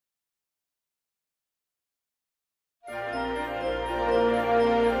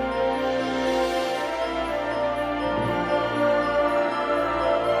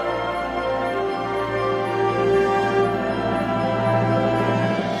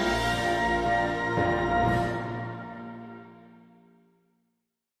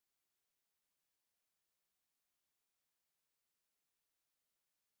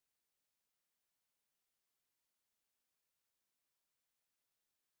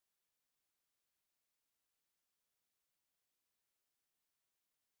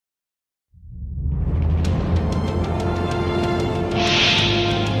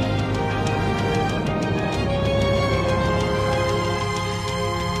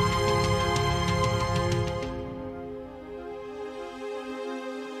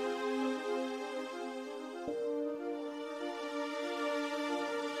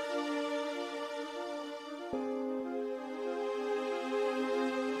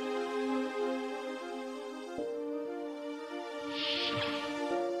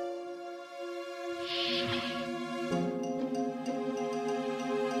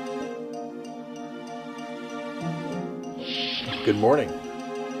Good morning.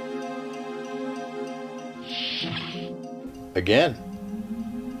 Again.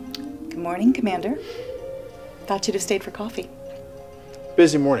 Good morning, Commander. Thought you'd have stayed for coffee.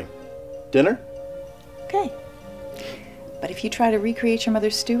 Busy morning. Dinner? Okay. But if you try to recreate your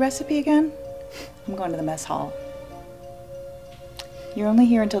mother's stew recipe again, I'm going to the mess hall. You're only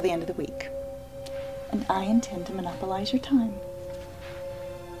here until the end of the week. And I intend to monopolize your time.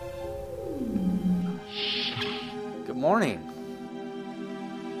 Good morning.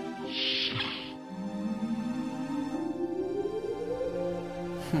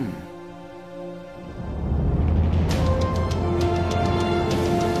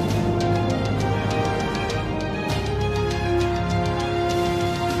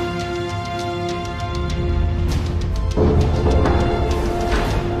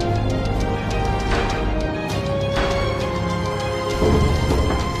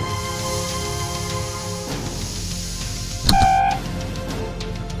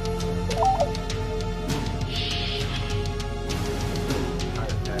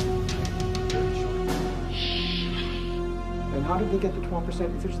 How did they get the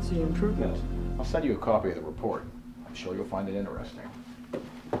 12% efficiency improvement? I'll send you a copy of the report. I'm sure you'll find it interesting.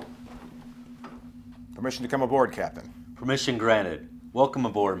 Permission to come aboard, Captain. Permission granted. Welcome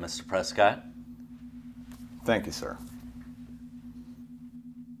aboard, Mr. Prescott. Thank you, sir.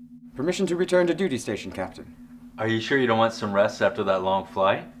 Permission to return to duty station, Captain. Are you sure you don't want some rest after that long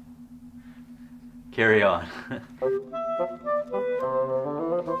flight? Carry on.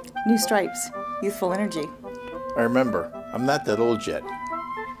 New stripes, youthful energy. I remember, I'm not that old yet.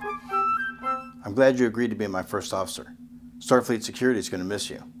 I'm glad you agreed to be my first officer. Starfleet Security is going to miss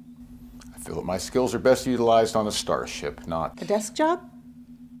you. I feel that my skills are best utilized on a starship, not... A desk job?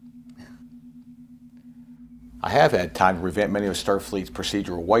 I have had time to revamp many of Starfleet's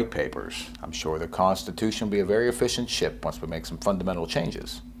procedural white papers. I'm sure the Constitution will be a very efficient ship once we make some fundamental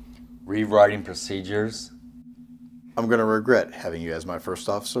changes. Rewriting procedures? I'm going to regret having you as my first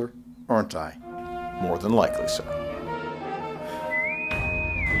officer, aren't I? More than likely, sir.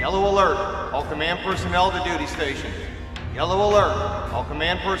 Yellow alert. All command personnel to duty stations. Yellow alert. All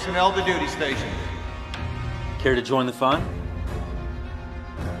command personnel to duty stations. Care to join the fun?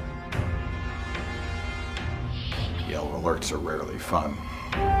 Yellow alerts are rarely fun.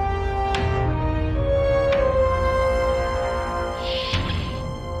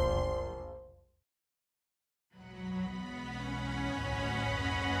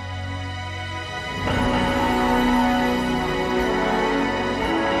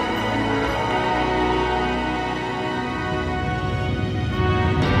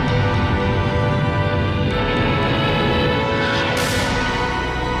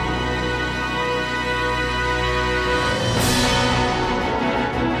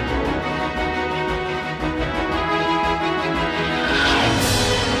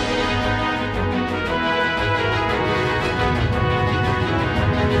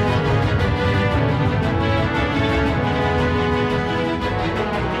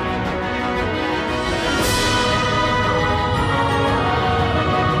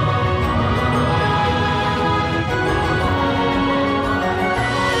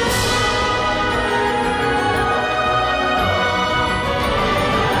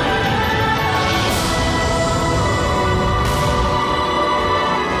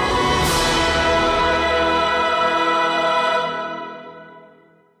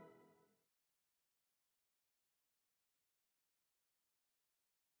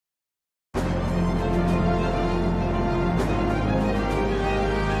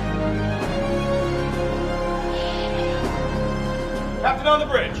 Captain on the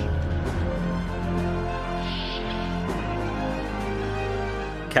bridge.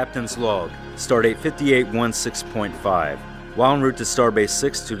 Captain's log, Stardate 5816.5. While en route to Starbase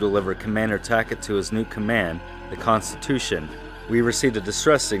 6 to deliver Commander Tackett to his new command, the Constitution, we received a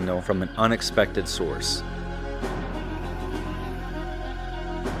distress signal from an unexpected source.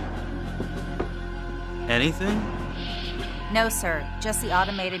 Anything? No, sir. Just the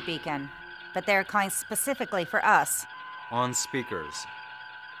automated beacon. But they're calling specifically for us. On speakers.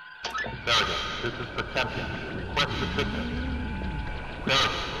 Farragut,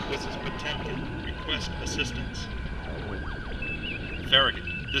 this is Potemkin. Request assistance. Farragut,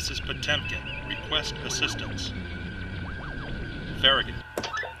 this is Potemkin. Request assistance. Farragut, this is Potemkin. Request assistance. Farragut.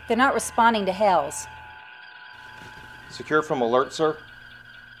 They're not responding to hails. Secure from alert, sir.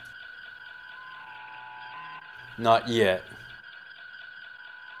 Not yet.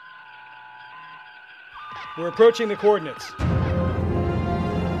 We're approaching the coordinates.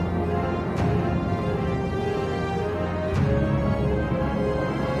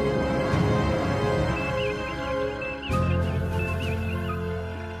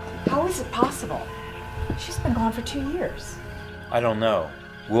 How is it possible? She's been gone for 2 years. I don't know.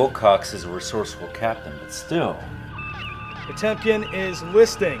 Wilcox is a resourceful captain, but still. Potemkin is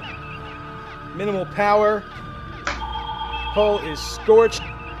listing. Minimal power. Hull is scorched,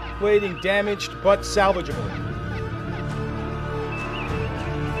 plating damaged, but salvageable.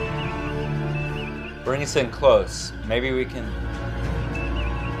 Bring us in close. Maybe we can...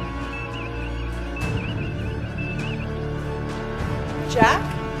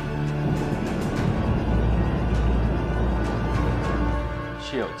 Jack?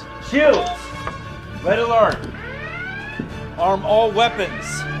 Shields. Shields! Red alert! Arm all weapons!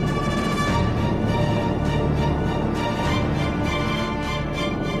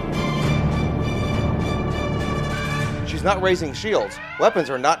 She's not raising shields. Weapons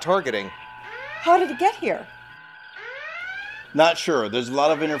are not targeting. How did it get here? Not sure. There's a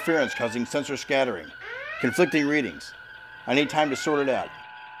lot of interference causing sensor scattering. Conflicting readings. I need time to sort it out.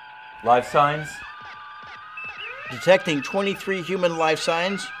 Life signs? Detecting 23 human life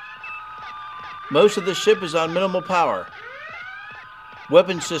signs. Most of the ship is on minimal power.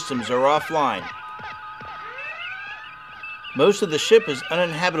 Weapon systems are offline. Most of the ship is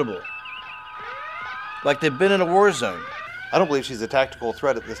uninhabitable. Like they've been in a war zone. I don't believe she's a tactical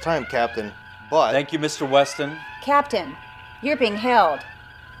threat at this time, Captain, but... Thank you, Mr. Weston. Captain, you're being held.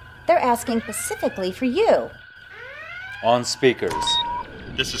 They're asking specifically for you. On speakers.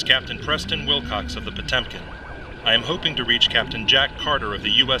 This is Captain Preston Wilcox of the Potemkin. I am hoping to reach Captain Jack Carter of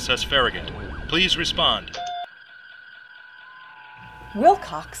the USS Farragut. Please respond.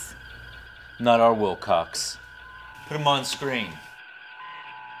 Wilcox? Not our Wilcox. Put him on screen.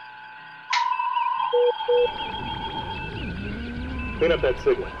 Clean up that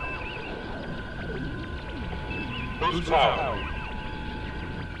signal. Boost power.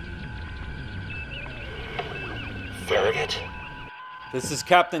 Farragut? This is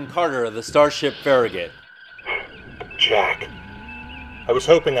Captain Carter of the Starship Farragut. Jack. I was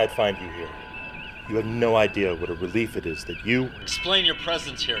hoping I'd find you here. You have no idea what a relief it is that you... Explain your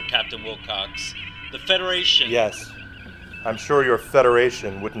presence here, Captain Wilcox. The Federation... Yes. I'm sure your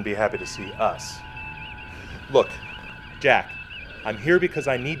Federation wouldn't be happy to see us. Look, Jack, I'm here because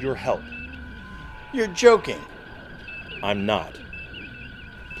I need your help. You're joking. I'm not.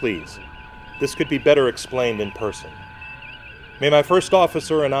 Please, this could be better explained in person. May my first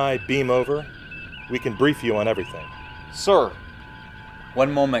officer and I beam over? We can brief you on everything. Sir.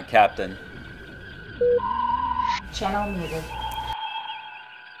 One moment, Captain. Channel muted.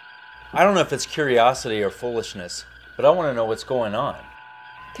 I don't know if it's curiosity or foolishness, but I want to know what's going on.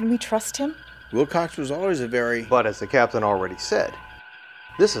 Can we trust him? Wilcox was always a very... But as the captain already said,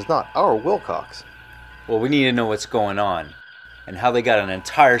 this is not our Wilcox. Well, we need to know what's going on, and how they got an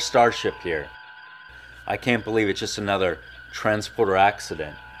entire starship here. I can't believe it's just another transporter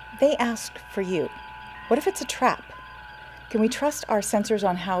accident. They asked for you. What if it's a trap? Can we trust our sensors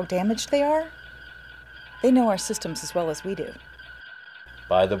on how damaged they are? They know our systems as well as we do.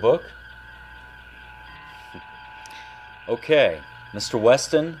 Buy the book? Okay, Mr.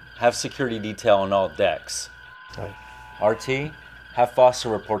 Weston, have security detail on all decks. Aye. RT, have Foster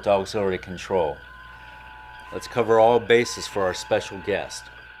report to auxiliary control. Let's cover all bases for our special guest.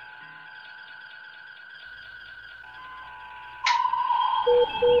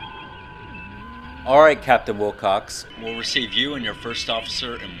 All right, Captain Wilcox. We'll receive you and your first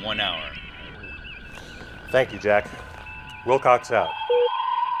officer in 1 hour. Thank you, Jack. Wilcox out.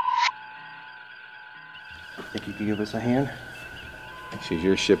 Think you could give us a hand? She's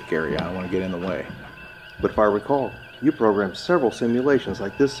your ship, Gary. I don't want to get in the way. But if I recall, you programmed several simulations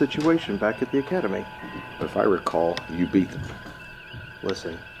like this situation back at the Academy. But if I recall, you beat them.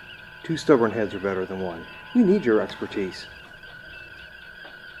 Listen, 2 stubborn heads are better than 1. We need your expertise.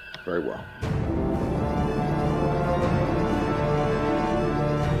 Very well.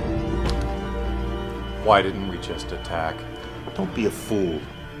 Why didn't we just attack? Don't be a fool.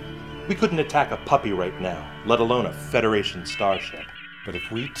 We couldn't attack a puppy right now, let alone a Federation starship. But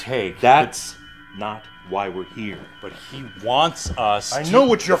if we take... That's not why we're here. But he wants us I know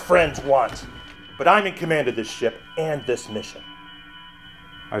what your friends want, but I'm in command of this ship and this mission.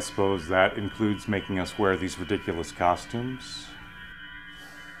 I suppose that includes making us wear these ridiculous costumes.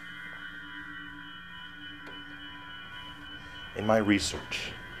 In my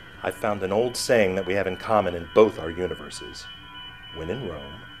research, I found an old saying that we have in common in both our universes. When in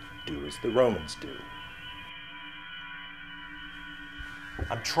Rome, do as the Romans do.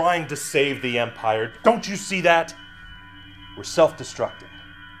 I'm trying to save the Empire. Don't you see that? We're self-destructing.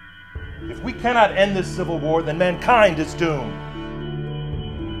 If we cannot end this civil war, then mankind is doomed.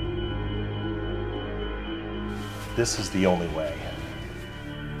 This is the only way.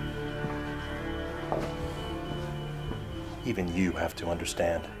 Even you have to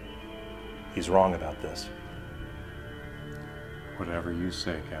understand. He's wrong about this. Whatever you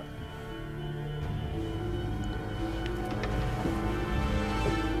say, Captain.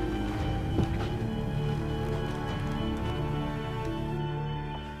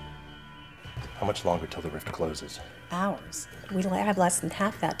 How much longer till the rift closes? Hours. We have less than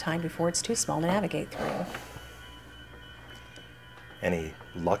half that time before it's too small to navigate through. Any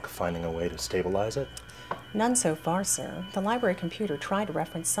luck finding a way to stabilize it? None so far, sir. The library computer tried to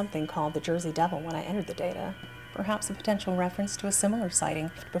reference something called the Jersey Devil when I entered the data. Perhaps a potential reference to a similar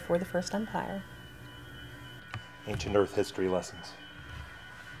sighting before the First Empire. Ancient Earth history lessons.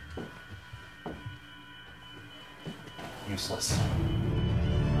 Useless.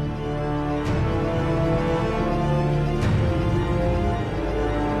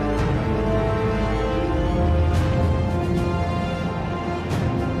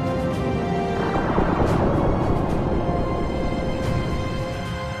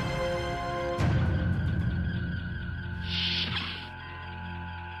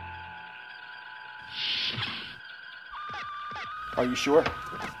 Are you sure?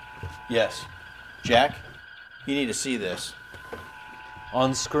 Yes. Jack, you need to see this.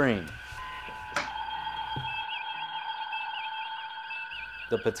 On screen.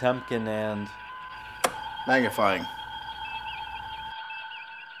 The Potemkin and... Magnifying.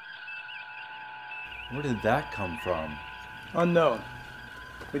 Where did that come from? Unknown.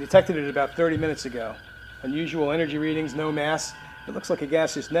 We detected it about 30 minutes ago. Unusual energy readings, no mass. It looks like a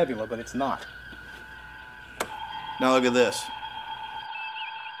gaseous nebula, but it's not. Now look at this.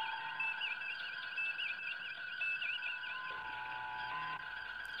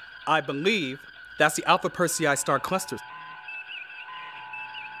 I believe that's the Alpha Persei star cluster.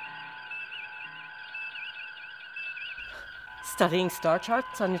 Studying star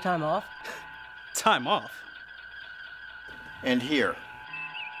charts on your time off? Time off? And here.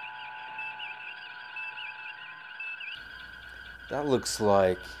 That looks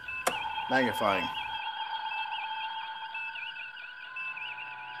like... Magnifying.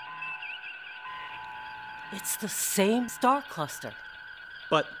 It's the same star cluster.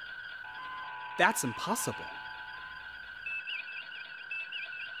 But that's impossible.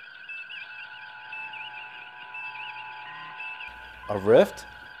 A rift?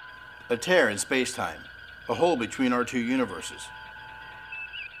 A tear in space-time. A hole between our two universes.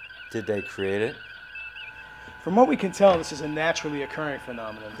 Did they create it? From what we can tell, this is a naturally occurring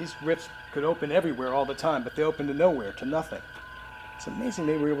phenomenon. These rifts could open everywhere all the time, but they open to nowhere, to nothing. It's amazing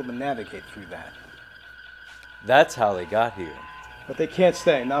they were able to navigate through that. That's how they got here. But they can't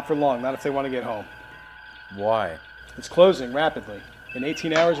stay, not for long, not if they want to get home. Why? It's closing rapidly. In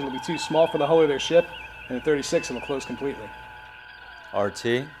 18 hours, it'll be too small for the hull of their ship, and in 36, it'll close completely. RT?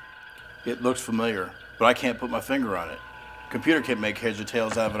 It looks familiar, but I can't put my finger on it. Computer can't make heads or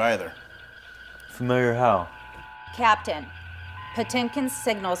tails out of it either. Familiar how? Captain, Potemkin's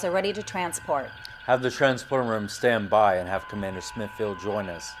signals are ready to transport. Have the transporter room stand by and have Commander Smithfield join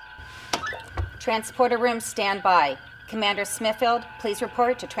us. Transporter room stand by. Commander Smithfield, please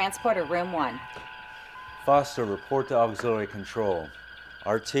report to Transporter Room 1. Foster, report to Auxiliary Control.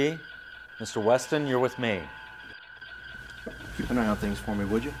 RT, Mr. Weston, you're with me. Keep an eye on things for me,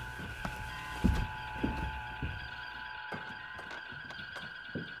 would you?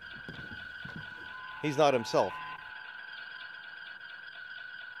 He's not himself.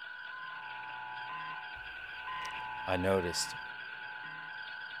 I noticed.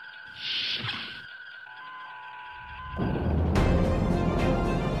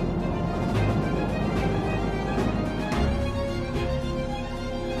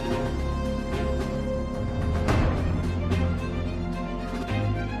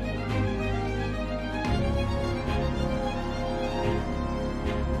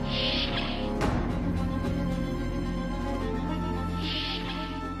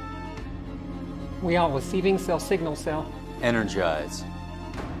 We are receiving cell signal, cell. Energize.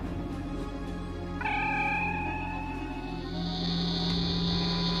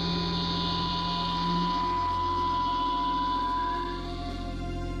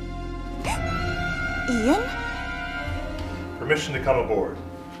 Ian? Permission to come aboard.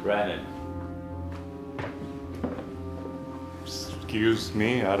 Granted. Excuse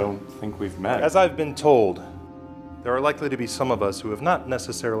me, I don't think we've met. As I've been told, there are likely to be some of us who have not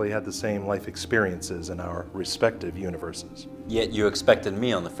necessarily had the same life experiences in our respective universes. Yet you expected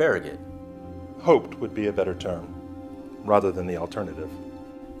me on the Farragut. Hoped would be a better term, rather than the alternative.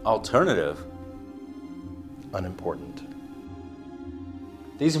 Alternative? Unimportant.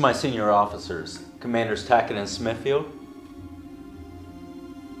 These are my senior officers, Commanders Tackett and Smithfield.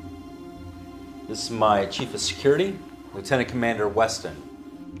 This is my Chief of Security, Lieutenant Commander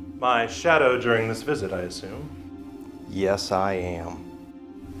Weston. My shadow during this visit, I assume? Yes, I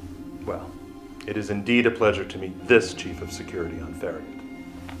am. Well, it is indeed a pleasure to meet this Chief of Security on Farragut.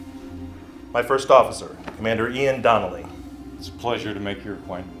 My first officer, Commander Ian Donnelly. It's a pleasure to make your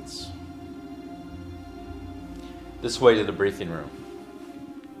acquaintance. This way to the briefing room.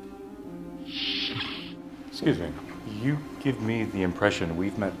 Excuse me. You give me the impression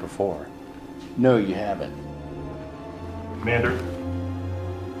we've met before. No, you haven't. Commander.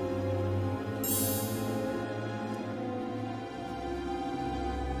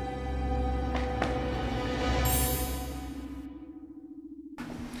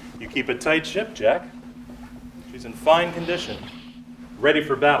 You keep a tight ship, Jack. She's in fine condition, ready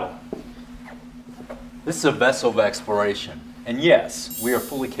for battle. This is a vessel of exploration, and yes, we are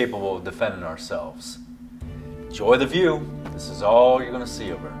fully capable of defending ourselves. Enjoy the view. This is all you're going to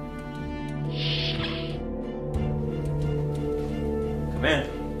see over. Come in.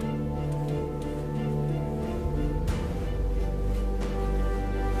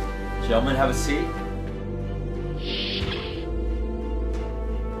 Gentlemen, have a seat.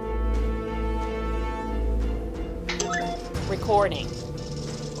 Recording.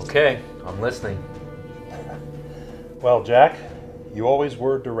 Okay, I'm listening. Well, Jack, you always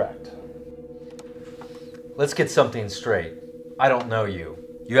were direct. Let's get something straight. I don't know you.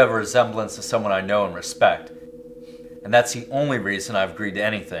 You have a resemblance to someone I know and respect. And that's the only reason I've agreed to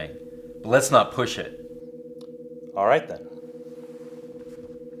anything. But let's not push it. All right, then.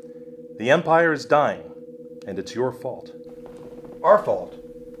 The Empire is dying, and it's your fault. Our fault?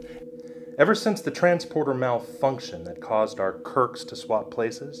 Ever since the transporter malfunction that caused our Kirks to swap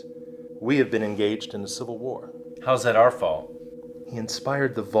places, we have been engaged in a civil war. How's that our fault? He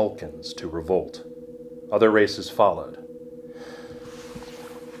inspired the Vulcans to revolt. Other races followed.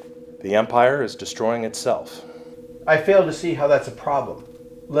 The Empire is destroying itself. I fail to see how that's a problem,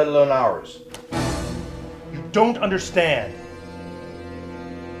 let alone ours. You don't understand.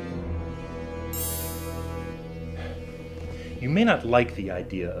 You may not like the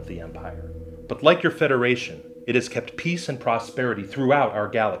idea of the Empire, but like your Federation, it has kept peace and prosperity throughout our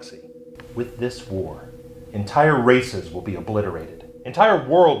galaxy. With this war, entire races will be obliterated, entire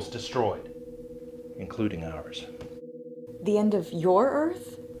worlds destroyed, including ours. The end of your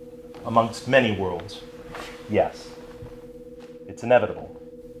Earth? Amongst many worlds, yes. It's inevitable,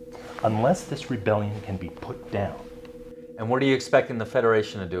 unless this rebellion can be put down. And what are you expecting the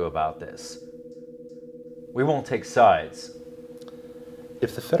Federation to do about this? We won't take sides.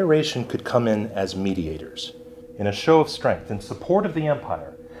 If the Federation could come in as mediators, in a show of strength in support of the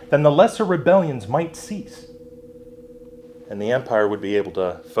Empire, then the lesser rebellions might cease. And the Empire would be able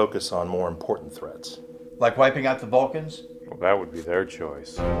to focus on more important threats. Like wiping out the Vulcans? Well, that would be their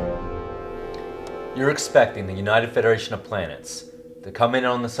choice. You're expecting the United Federation of Planets to come in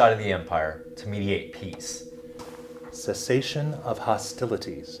on the side of the Empire to mediate peace. Cessation of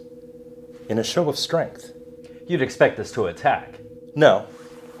hostilities. In a show of strength. You'd expect us to attack. No.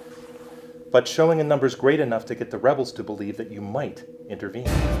 But showing in numbers great enough to get the rebels to believe that you might intervene.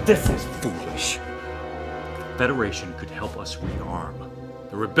 This is foolish. The Federation could help us rearm.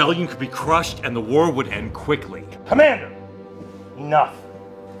 The rebellion could be crushed and the war would end quickly. Commander! Enough.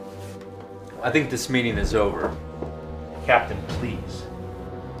 I think this meeting is over. Captain, please.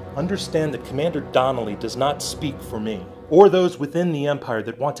 Understand that Commander Donnelly does not speak for me, or those within the Empire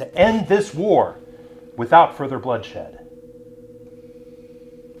that want to end this war without further bloodshed.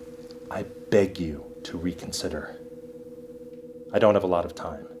 I beg you to reconsider. I don't have a lot of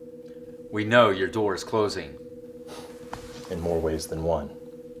time. We know your door is closing. In more ways than one.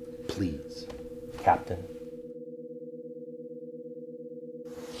 Please, Captain.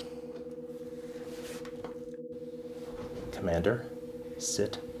 Commander,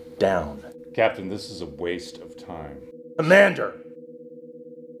 sit down. Captain, this is a waste of time. Commander!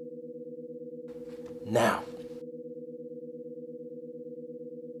 Now.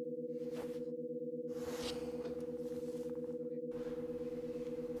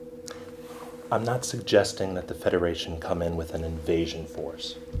 I'm not suggesting that the Federation come in with an invasion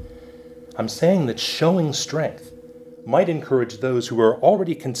force. I'm saying that showing strength might encourage those who are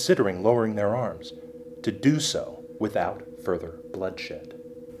already considering lowering their arms to do so without further bloodshed.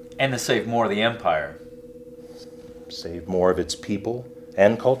 And to save more of the Empire. Save more of its people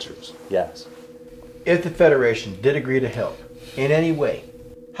and cultures, yes. If the Federation did agree to help, in any way,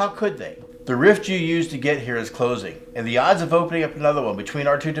 how could they? The rift you used to get here is closing, and the odds of opening up another one between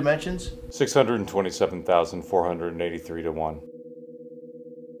our two dimensions? 627,483 to 1.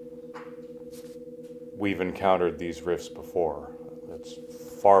 We've encountered these rifts before. That's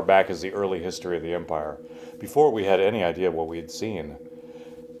far back as the early history of the Empire, before we had any idea what we had seen.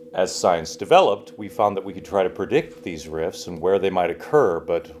 As science developed, we found that we could try to predict these rifts and where they might occur,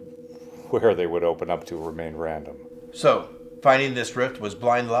 but where they would open up to remain random. So, finding this rift was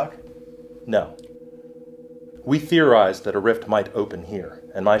blind luck? No. We theorized that a rift might open here,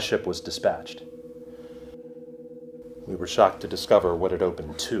 and my ship was dispatched. We were shocked to discover what it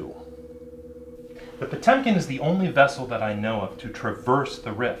opened to. The Potemkin is the only vessel that I know of to traverse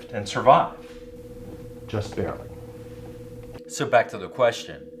the rift and survive. Just barely. So back to the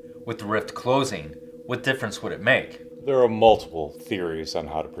question. With the rift closing, what difference would it make? There are multiple theories on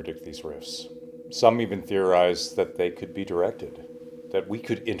how to predict these rifts. Some even theorize that they could be directed, that we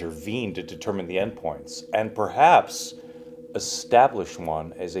could intervene to determine the endpoints, and perhaps establish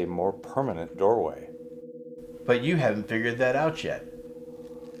one as a more permanent doorway. But you haven't figured that out yet.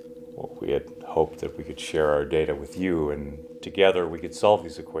 Well, we had hoped that we could share our data with you, and together we could solve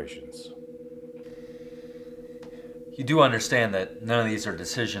these equations. You do understand that none of these are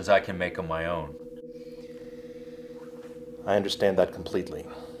decisions I can make on my own. I understand that completely.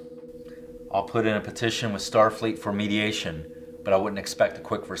 I'll put in a petition with Starfleet for mediation, but I wouldn't expect a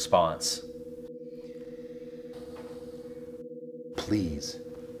quick response. Please,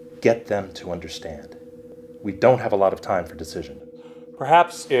 get them to understand. We don't have a lot of time for decision.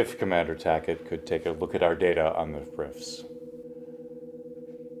 Perhaps if Commander Tackett could take a look at our data on the rifts.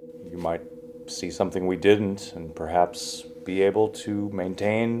 You might see something we didn't, and perhaps be able to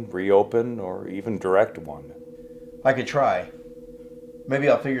maintain, reopen, or even direct one. I could try. Maybe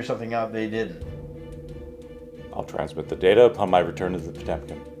I'll figure something out they didn't. I'll transmit the data upon my return to the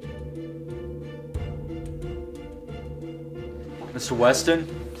Potemkin. Mr. Weston,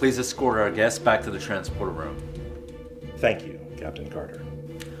 please escort our guests back to the transporter room. Thank you, Captain Carter.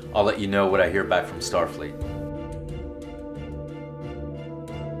 I'll let you know what I hear back from Starfleet.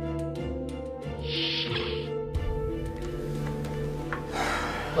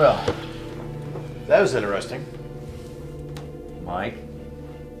 Well, that was interesting. Mike?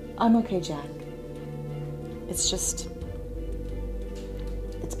 I'm okay, Jack. It's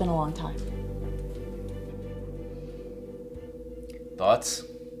been a long time. Thoughts?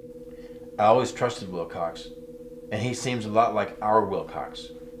 I always trusted Wilcox, and he seems a lot like our Wilcox.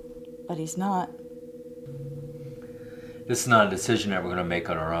 But he's not. This is not a decision that we're going to make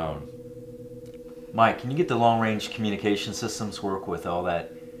on our own. Mike, can you get the long-range communication systems to work with all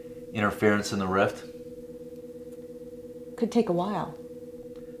that interference in the rift? Could take a while.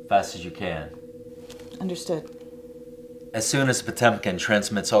 Fast as you can. Understood. As soon as Potemkin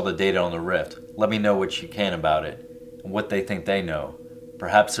transmits all the data on the rift, let me know what you can about it, and what they think they know.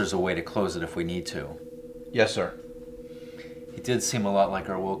 Perhaps there's a way to close it if we need to. Yes, sir. He did seem a lot like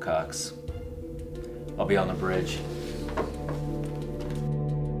our Wilcox. I'll be on the bridge.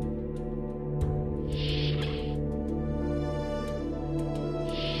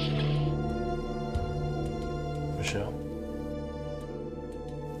 Michelle?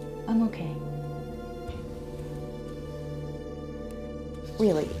 I'm okay.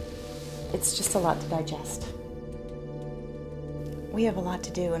 Really, it's just a lot to digest. We have a lot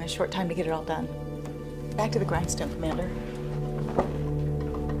to do and a short time to get it all done. Back to the grindstone, Commander.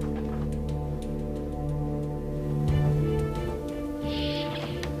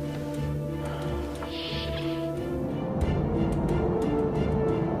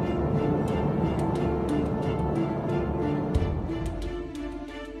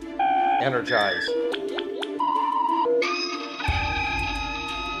 Energize.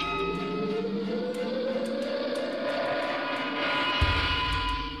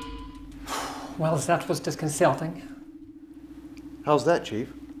 Well, that was disconcerting. How's that,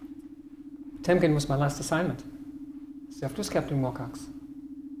 Chief? Temkin was my last assignment. Served as Captain Wilcox.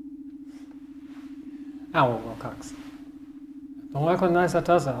 Our Wilcox. Don't recognize that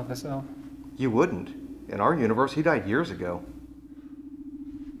other officer. You wouldn't. In our universe, he died years ago.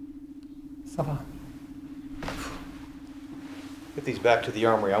 Ça va. Get these back to the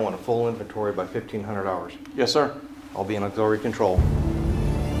armory. I want a full inventory by 1500 hours. Yes, sir. I'll be in auxiliary control.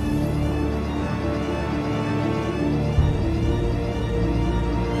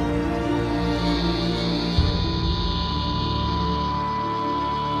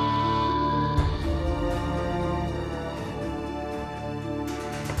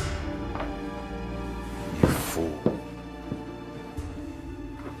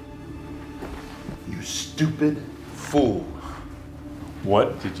 Stupid fool.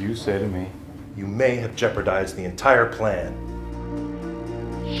 What did you say to me? You may have jeopardized the entire plan.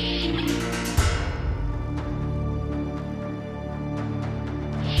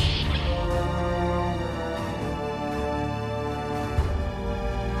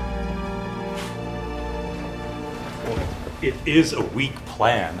 It is a weak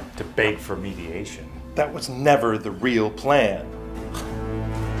plan to beg for mediation. That was never the real plan.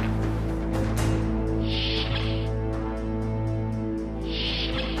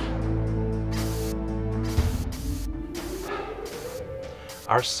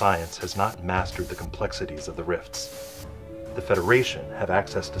 Our science has not mastered the complexities of the rifts. The Federation have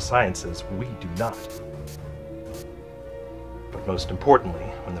access to sciences we do not. But most importantly,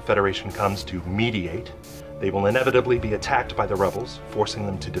 when the Federation comes to mediate, they will inevitably be attacked by the rebels, forcing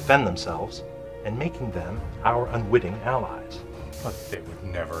them to defend themselves, and making them our unwitting allies. But they would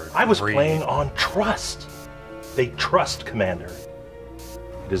never agree. I was playing on trust. They trust Commander.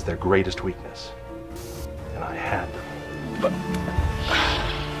 It is their greatest weakness. And I had them.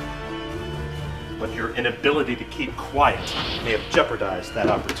 But your inability to keep quiet may have jeopardized that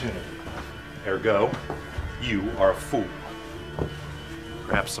opportunity. Ergo, you are a fool.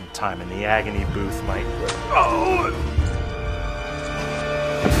 Perhaps some time in the agony booth might... Oh!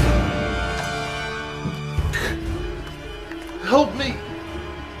 Help me!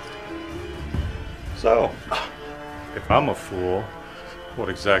 So, if I'm a fool, what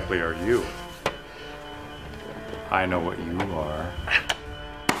exactly are you? I know what you are.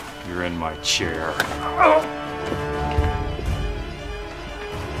 You're in my chair.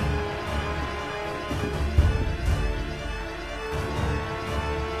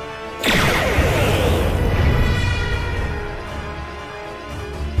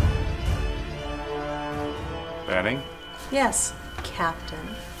 Banning? Yes, Captain.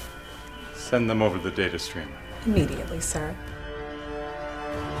 Send them over the data stream. Immediately, sir.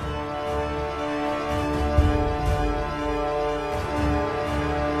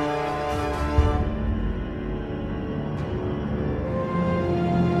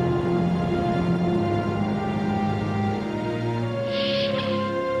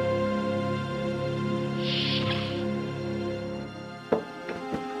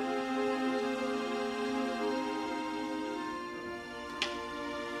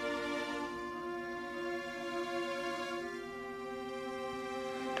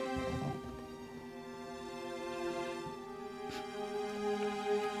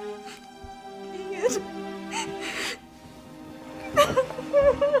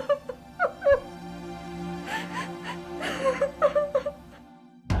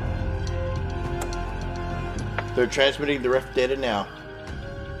 They're transmitting the rift data now.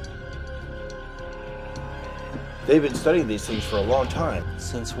 They've been studying these things for a long time.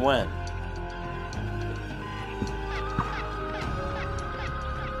 Since when?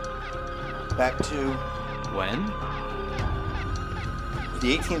 Back to... When?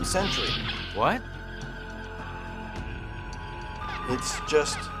 The 18th century. What? It's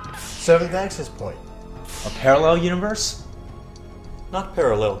just... Seventh access point. A parallel universe? Not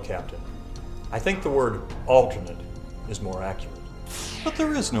parallel, Captain. I think the word alternate is more accurate. But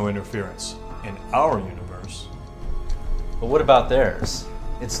there is no interference in our universe. But what about theirs?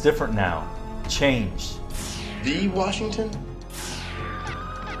 It's different now. Changed. The Washington?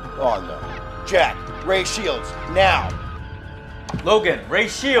 Oh no. Jack, Ray Shields, now! Logan, Ray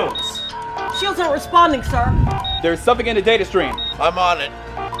Shields! Shields aren't responding, sir. There's something in the data stream. I'm on it.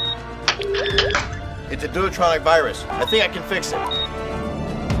 It's a duotronic virus. I think I can fix it.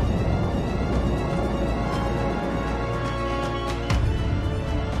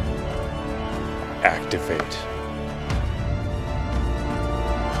 Activate.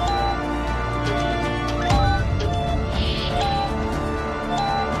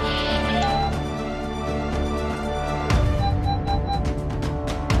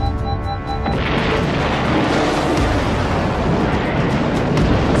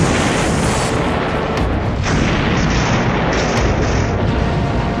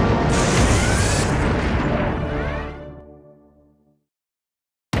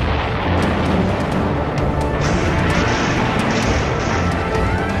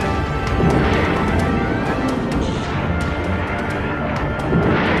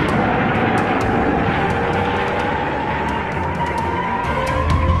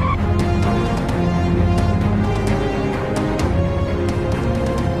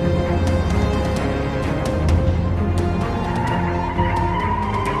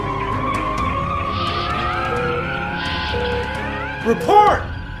 Report!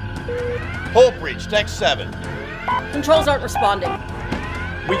 Hull breach, deck 7. Controls aren't responding.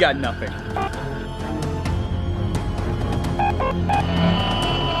 We got nothing.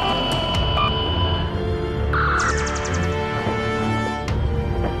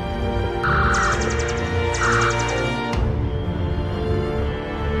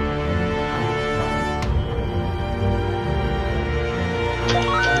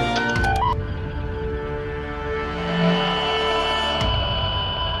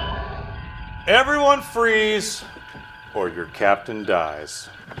 Everyone freeze, or your captain dies.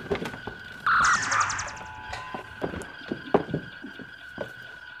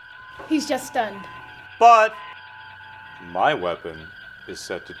 He's just stunned. But my weapon is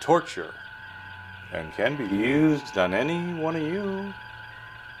set to torture and can be used on any one of you.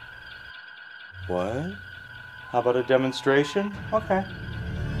 What? How about a demonstration? Okay.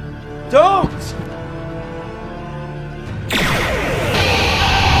 Don't!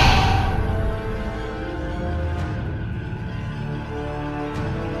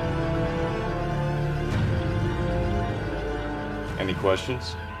 Any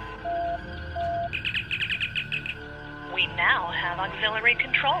questions? We now have auxiliary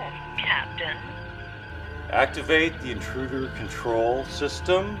control, Captain. Activate the intruder control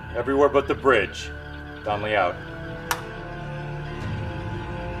system everywhere but the bridge. Donnelly out.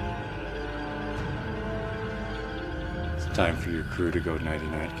 It's time for your crew to go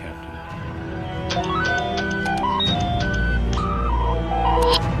nighty-night, Captain.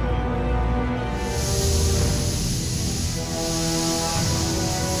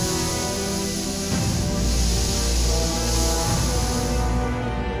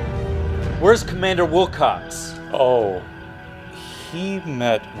 Where's Commander Wilcox? Oh, he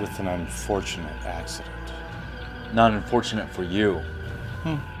met with an unfortunate accident. Not unfortunate for you.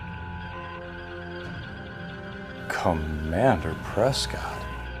 Commander Prescott,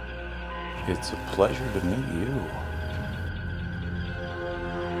 it's a pleasure to meet you.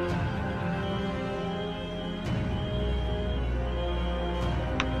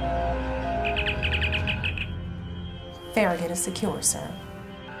 Farragut is secure, sir.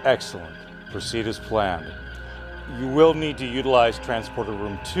 Excellent. Proceed as planned. You will need to utilize Transporter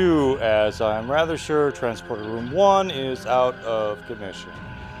Room 2, as I'm rather sure Transporter Room 1 is out of commission.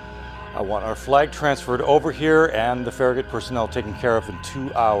 I want our flag transferred over here and the Farragut personnel taken care of in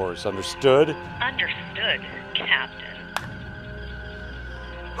 2 hours. Understood? Understood, Captain.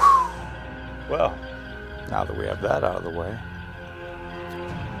 Well, now that we have that out of the way.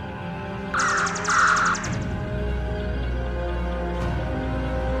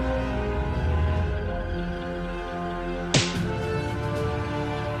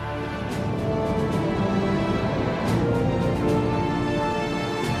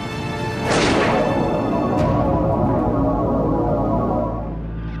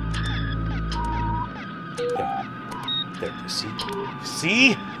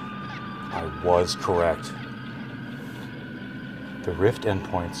 See? I was correct. The rift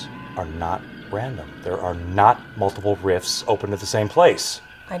endpoints are not random. There are not multiple rifts open at the same place.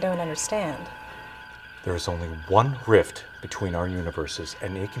 I don't understand. There is only one rift between our universes,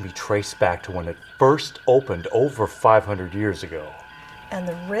 and it can be traced back to when it first opened over 500 years ago. And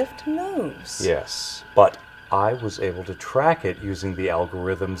the rift moves. Yes, but I was able to track it using the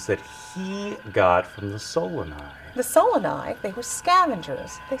algorithms that he got from the Solani. The Solani, they were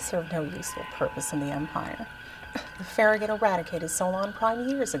scavengers. They served no useful purpose in the Empire. The Farragut eradicated Solon Prime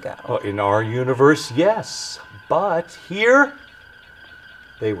years ago. Well, in our universe, yes. But here,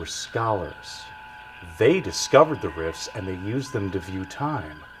 they were scholars. They discovered the rifts and they used them to view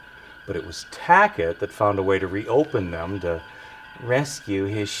time. But it was Tackett that found a way to reopen them to rescue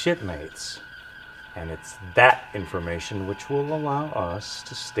his shipmates. And it's that information which will allow us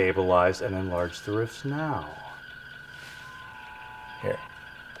to stabilize and enlarge the rifts now. Here.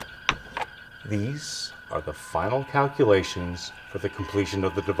 These are the final calculations for the completion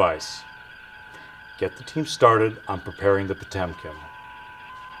of the device. Get the team started on preparing the Potemkin.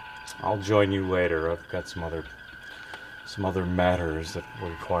 I'll join you later. I've got some other matters that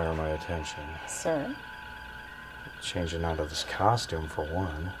require my attention. Sir? Changing out of this costume for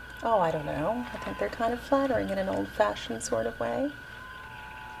one. Oh, I don't know. I think they're kind of flattering in an old-fashioned sort of way.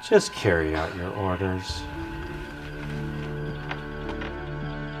 Just carry out your orders.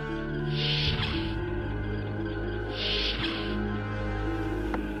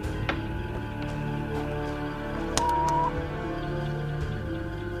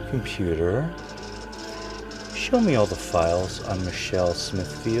 Computer, show me all the files on Michelle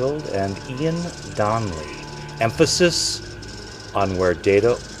Smithfield and Ian Donnelly. Emphasis on where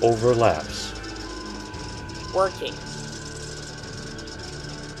data overlaps. Working.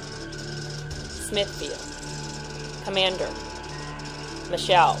 Smithfield. Commander.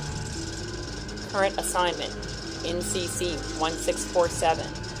 Michelle. Current assignment. NCC 1647.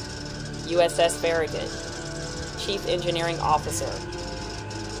 USS Farragut. Chief Engineering Officer.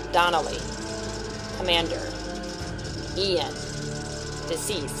 Donnelly. Commander. Ian.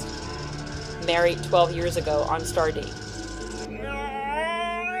 Deceased. Married 12 years ago on Stardate.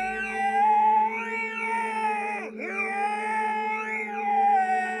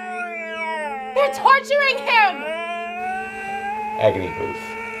 They're torturing him! Agony booth.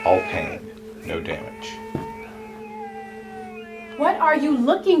 All pain. No damage. What are you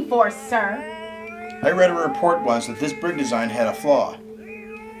looking for, sir? I read a report once that this brig design had a flaw,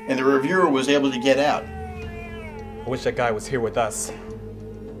 and the reviewer was able to get out. I wish that guy was here with us.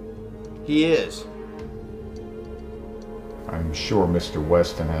 He is. I'm sure Mr.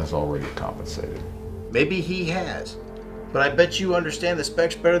 Weston has already compensated. Maybe he has, but I bet you understand the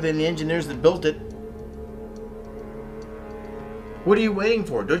specs better than the engineers that built it. What are you waiting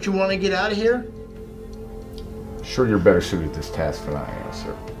for? Don't you want to get out of here? Sure you're better suited to this task than I am,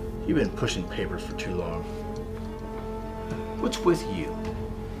 sir. You've been pushing papers for too long. What's with you?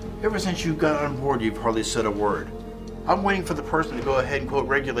 Ever since you got on board, you've hardly said a word. I'm waiting for the person to go ahead and quote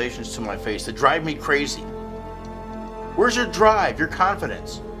regulations to my face that drive me crazy. Where's your drive, your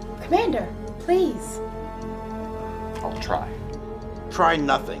confidence? Commander, please. I'll try. Try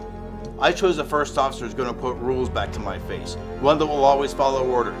nothing. I chose the first officer who's going to put rules back to my face, one that will always follow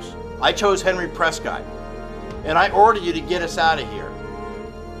orders. I chose Henry Prescott, and I order you to get us out of here.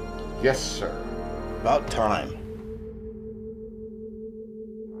 Yes, sir. About time.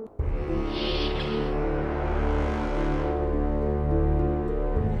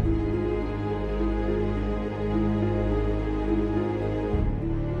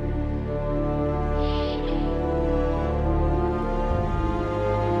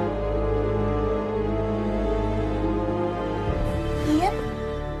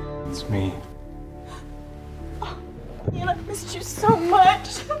 It's me. Oh, Ian, I missed you so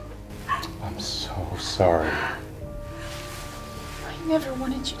much. I'm so sorry. I never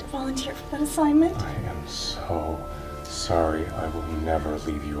wanted you to volunteer for that assignment. I am so sorry. I will never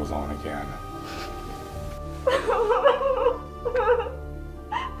leave you alone again.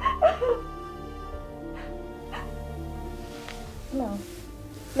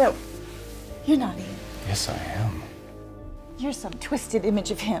 No, you're not Ian. Yes, I am. You're some twisted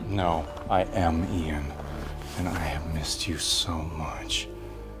image of him. No, I am Ian. And I have missed you so much.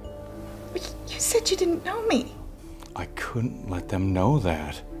 But you said you didn't know me. I couldn't let them know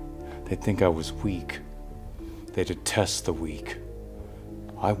that. They'd think I was weak. They detest the weak.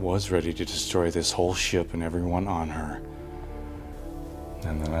 I was ready to destroy this whole ship and everyone on her.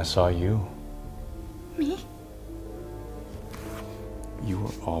 And then I saw you. Me? You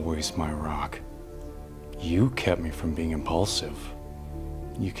were always my rock. You kept me from being impulsive.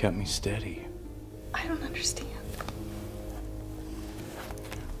 You kept me steady. I don't understand.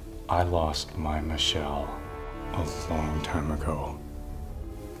 I lost my Michelle a long time ago.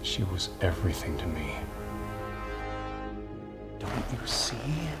 She was everything to me. Don't you see?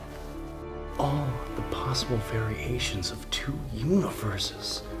 All the possible variations of two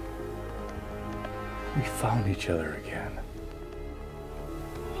universes. We found each other again.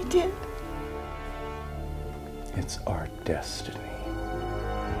 We did. It's our destiny.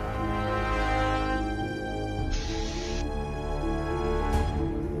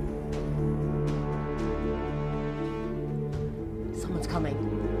 Someone's coming.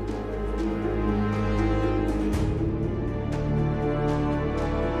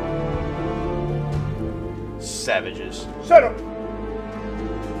 Savages. Shut up!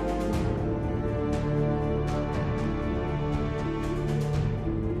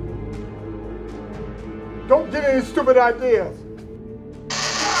 Don't get any stupid ideas.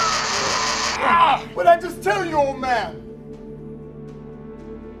 What'd I just tell you, old man?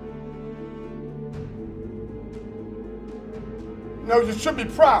 No, you should be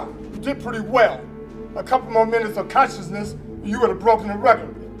proud. You did pretty well. A couple more minutes of consciousness, you would have broken the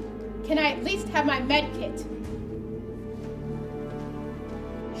record. Can I at least have my med kit?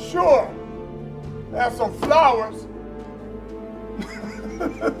 Sure. Have some flowers.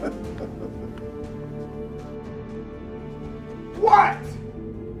 What?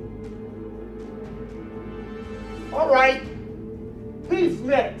 All right. He's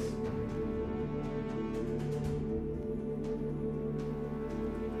next.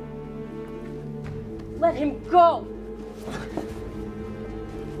 Let him go!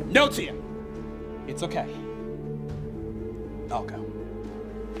 No, Tia. It's okay. I'll go.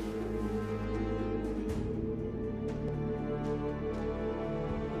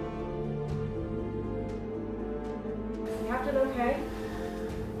 Captain, okay?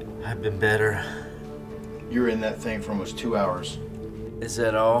 I've been better. You were in that thing for almost 2 hours. Is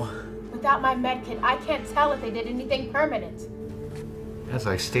that all? Without my med kit, I can't tell if they did anything permanent. As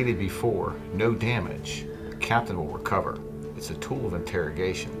I stated before, no damage. The captain will recover. It's a tool of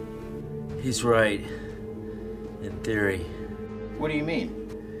interrogation. He's right. In theory. What do you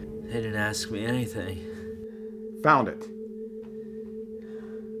mean? They didn't ask me anything. Found it.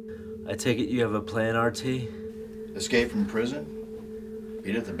 I take it you have a plan, RT? Escape from prison?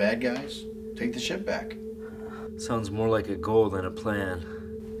 Beat up the bad guys? Take the ship back? Sounds more like a goal than a plan.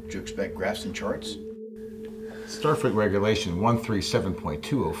 Did you expect graphs and charts? Starfleet Regulation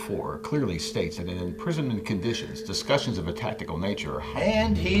 137.204 clearly states that in imprisonment conditions, discussions of a tactical nature are...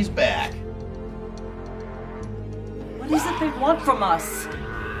 And he's back. What is it they want from us?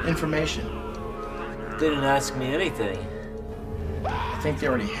 Information. They didn't ask me anything. I think they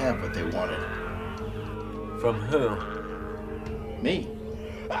already have what they wanted. From who? Me.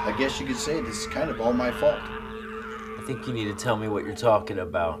 I guess you could say this is kind of all my fault. I think you need to tell me what you're talking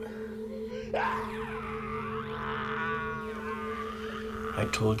about. I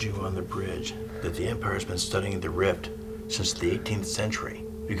told you on the bridge that the Empire's been studying the rift since the 18th century,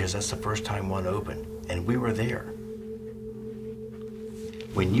 because that's the first time one opened, and we were there.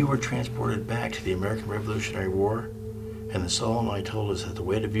 When you were transported back to the American Revolutionary War, and the Solomon told us that the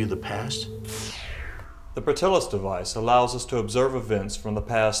way to view the past... The Pratilus device allows us to observe events from the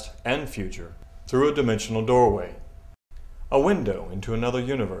past and future through a dimensional doorway, a window into another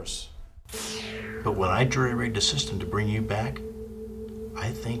universe. But when I jury-rigged the system to bring you back, I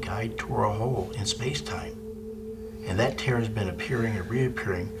think I tore a hole in space-time. And that tear has been appearing and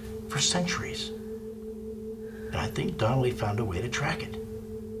reappearing for centuries. And I think Donnelly found a way to track it.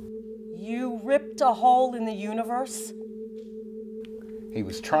 You ripped a hole in the universe? He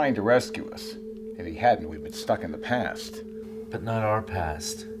was trying to rescue us. If he hadn't, we'd been stuck in the past. But not our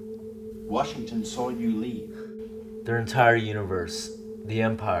past. Washington saw you leave. Their entire universe. The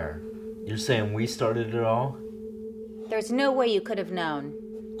Empire. You're saying we started it all? There's no way you could have known.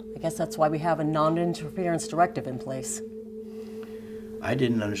 I guess that's why we have a non-interference directive in place. I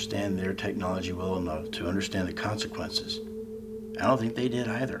didn't understand their technology well enough to understand the consequences. I don't think they did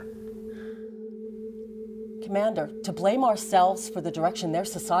either. Commander, to blame ourselves for the direction their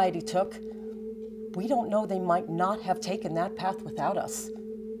society took, we don't know they might not have taken that path without us.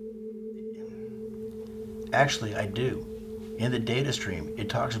 Actually, I do. In the data stream, it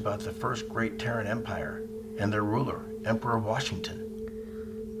talks about the first great Terran Empire and their ruler, Emperor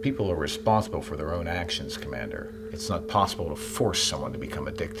Washington. People are responsible for their own actions, Commander. It's not possible to force someone to become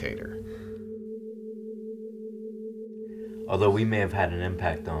a dictator. Although we may have had an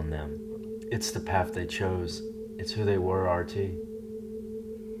impact on them, it's the path they chose. It's who they were, RT.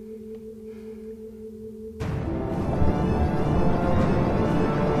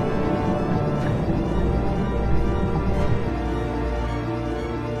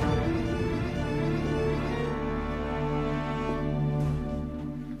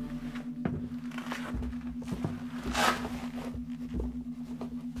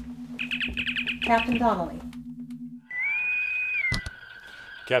 Captain Donnelly.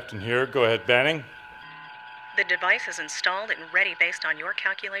 Captain here, go ahead, Banning. The device is installed and ready based on your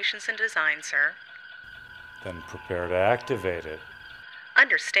calculations and design, sir. Then prepare to activate it.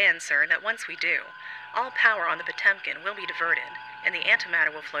 Understand, sir, that once we do, all power on the Potemkin will be diverted, and the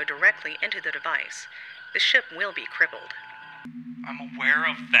antimatter will flow directly into the device. The ship will be crippled. I'm aware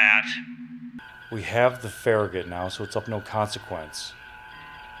of that. We have the Farragut now, so it's of no consequence.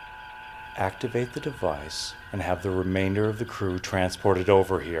 Activate the device and have the remainder of the crew transported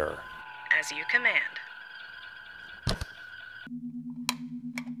over here. As you command.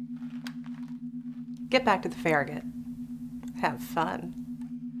 Get back to the Farragut. Have fun.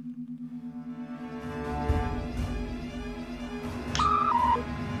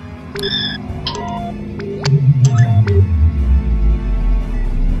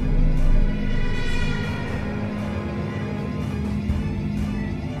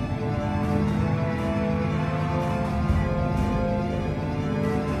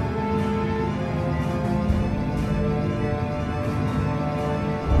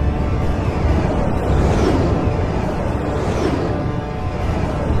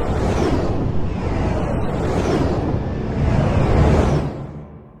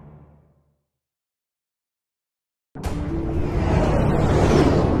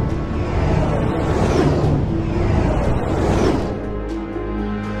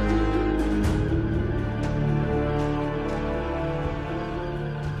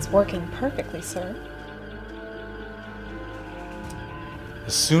 Working perfectly, sir.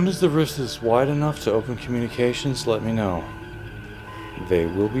 As soon as the rift is wide enough to open communications, let me know. They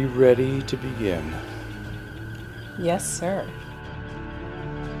will be ready to begin. Yes, sir.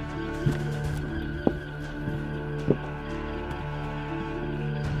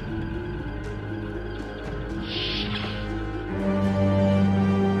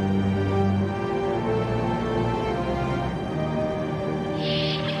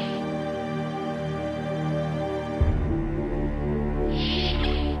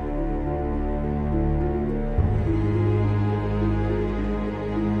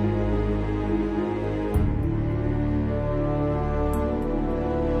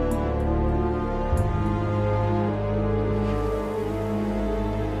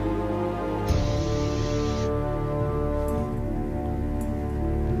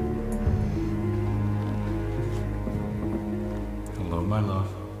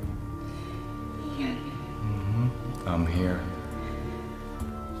 I'm here.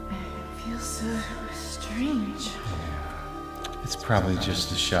 It feels so strange. It's probably just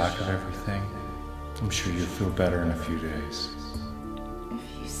the shock of everything. I'm sure you'll feel better in a few days.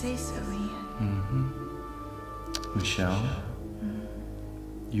 If you say so, Mm-hmm. Michelle,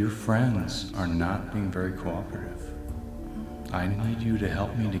 your friends are not being very cooperative. I need you to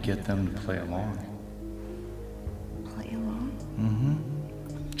help me to get them to play along. Play along?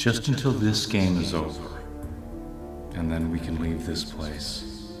 Mm-hmm. Just until this game is over. And then we can leave this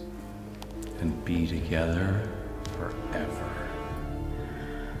place and be together forever.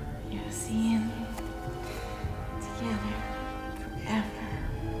 Yes, Ian. Together forever.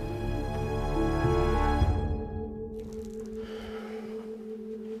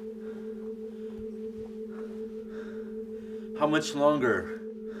 How much longer?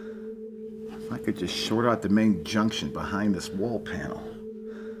 If I could just short out the main junction behind this wall panel.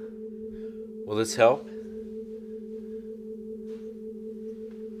 Will this help?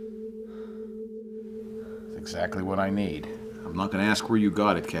 It's exactly what I need. I'm not going to ask where you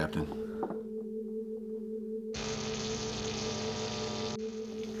got it, Captain.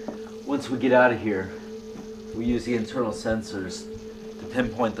 Once we get out of here, we use the internal sensors to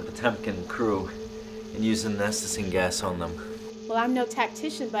pinpoint the Potemkin crew and use anesthetizing gas on them. Well, I'm no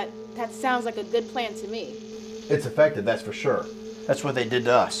tactician, but that sounds like a good plan to me. It's effective, that's for sure. That's what they did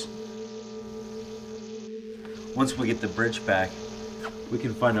to us. Once we get the bridge back, we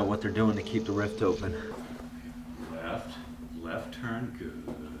can find out what they're doing to keep the rift open. Left turn, good.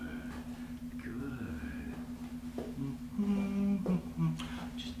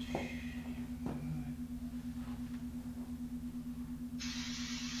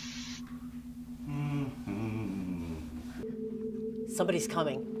 Somebody's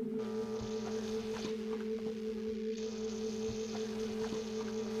coming.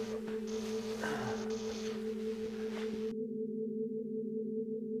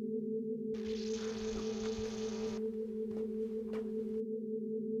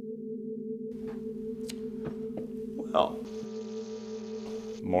 Well,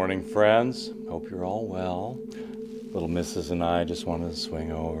 morning, friends. Hope you're all well. Little Mrs. and I just wanted to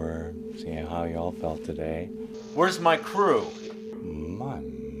swing over, see how y'all felt today. Where's my crew? My,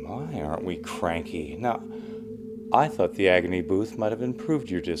 aren't we cranky? Now, I thought the agony booth might have improved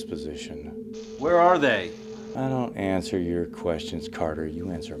your disposition. Where are they? I don't answer your questions, Carter.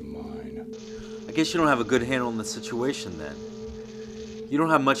 You answer mine. I guess you don't have a good handle on the situation then. You don't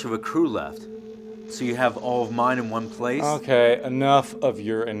have much of a crew left. So you have all of mine in one place? Okay, enough of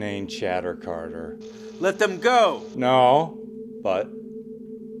your inane chatter, Carter. Let them go! No, but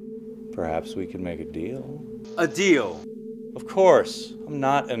perhaps we could make a deal. A deal? Of course. I'm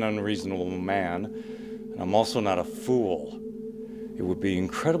not an unreasonable man, and I'm also not a fool. It would be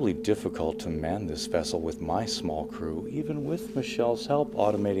incredibly difficult to man this vessel with my small crew, even with Michelle's help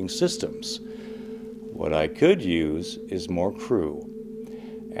automating systems. What I could use is more crew.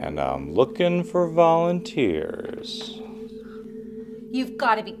 And I'm looking for volunteers. You've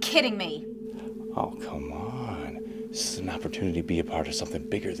got to be kidding me. Oh, come on. This is an opportunity to be a part of something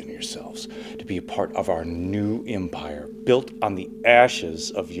bigger than yourselves. To be a part of our new empire, built on the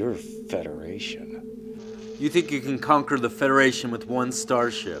ashes of your Federation. You think you can conquer the Federation with one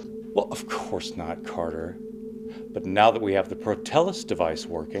starship? Well, of course not, Carter. But now that we have the Protellus device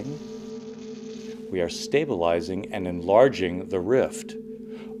working, we are stabilizing and enlarging the rift.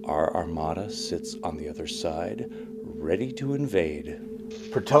 Our armada sits on the other side, ready to invade.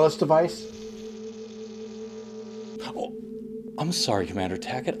 Protellus device? Oh, I'm sorry, Commander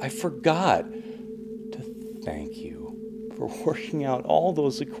Tackett. I forgot to thank you for working out all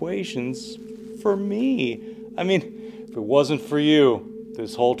those equations for me. I mean, if it wasn't for you,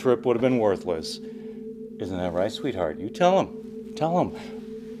 this whole trip would have been worthless. Isn't that right, sweetheart? You tell him. Tell him.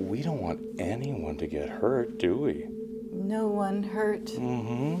 We don't want anyone to get hurt, do we? No one hurt.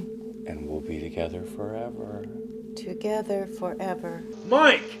 Mm-hmm. And we'll be together forever. Together forever.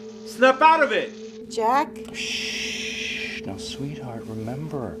 Mike! Snap out of it! Jack? Shh. Now, sweetheart,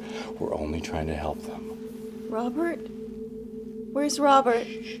 remember, we're only trying to help them. Robert? Where's Robert?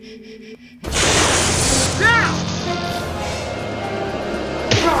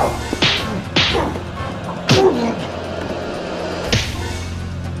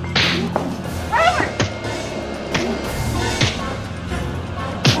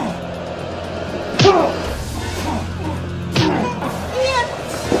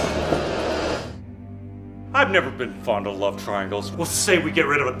 I've never been fond of love triangles. We'll say we get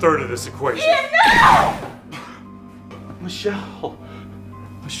rid of a third of this equation. Ian, no! Michelle,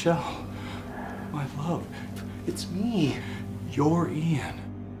 my love, it's me. You're Ian.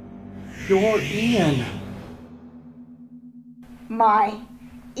 My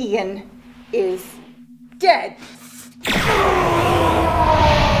Ian is dead.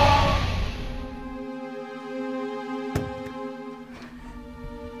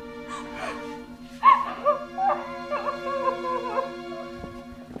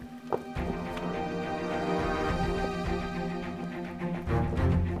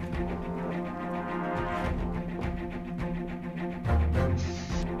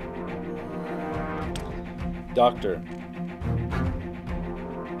 Doctor.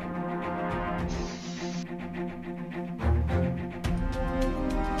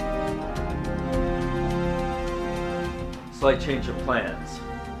 Slight change of plans.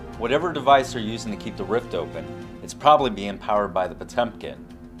 Whatever device they're using to keep the rift open, it's probably being powered by the Potemkin.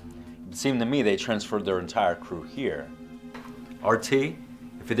 It would seem to me they transferred their entire crew here. RT,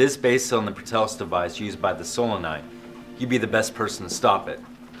 if it is based on the Proteus device used by the Solonite, you'd be the best person to stop it.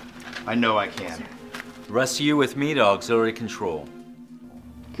 I know I can. The rest of you with me to auxiliary control.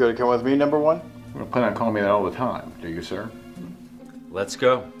 Care to come with me, number one? You don't plan on calling me that all the time, do you, sir? Let's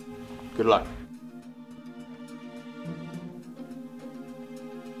go. Good luck.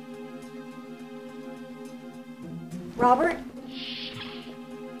 Robert?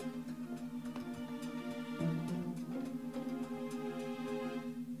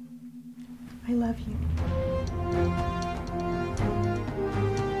 I love you.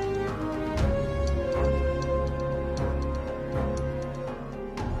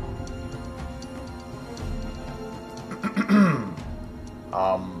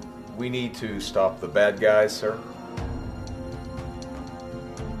 We need to stop the bad guys, sir.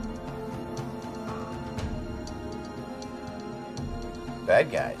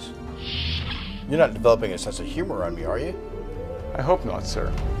 Bad guys? You're not developing a sense of humor on me, are you? I hope not,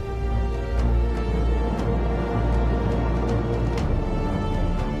 sir.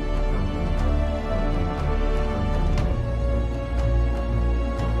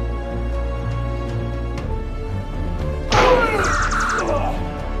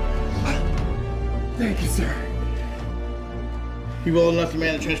 Thank you, sir. You well enough to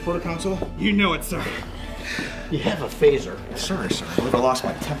man the transporter console? You know it, sir. You have a phaser. Sorry, sir. I would have lost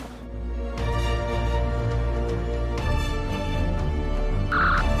my temper.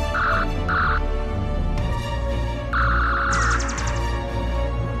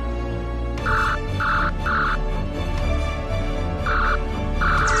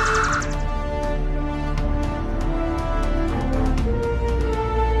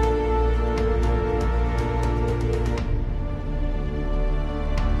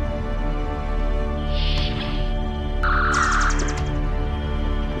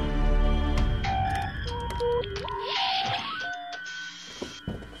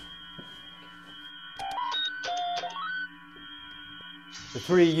 The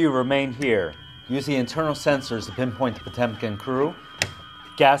three of you remain here. Use the internal sensors to pinpoint the Potemkin crew,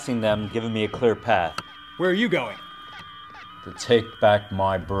 gassing them, giving me a clear path. Where are you going? To take back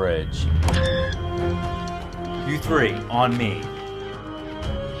my bridge. You three, on me.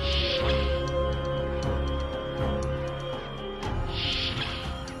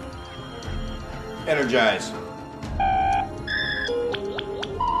 Energize.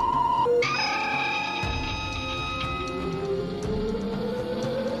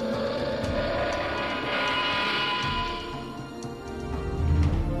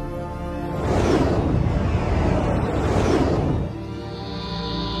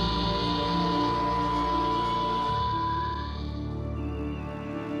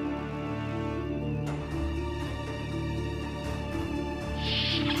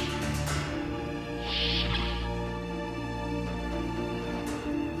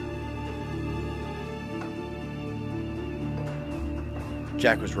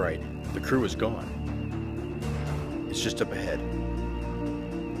 Jack was right. The crew is gone. It's just up ahead.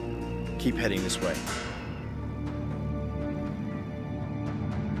 Keep heading this way.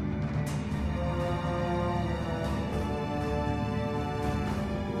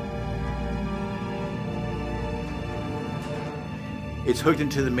 It's hooked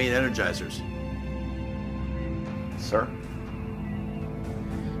into the main energizers. Sir?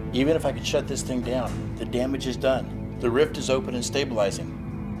 Even if I could shut this thing down, the damage is done. The rift is open and stabilizing.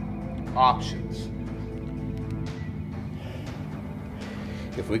 Options.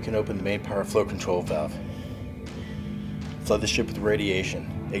 If we can open the main power flow control valve, flood the ship with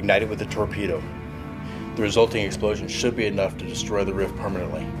radiation, ignite it with a torpedo, the resulting explosion should be enough to destroy the rift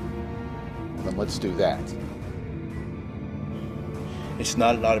permanently. Then let's do that. It's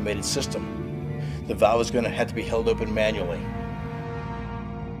not an automated system. The valve is going to have to be held open manually.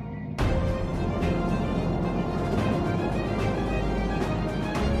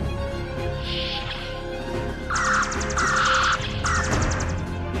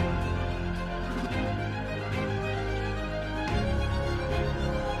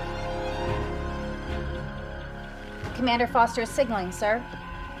 Commander Foster is signaling, sir.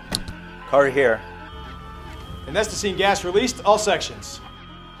 Carter here. Anestasine gas released, all sections.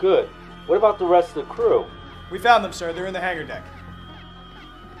 Good. What about the rest of the crew? We found them, sir. They're in the hangar deck.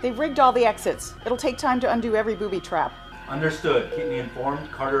 They've rigged all the exits. It'll take time to undo every booby trap. Understood. Keep me informed.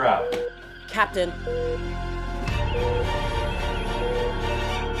 Carter out. Captain.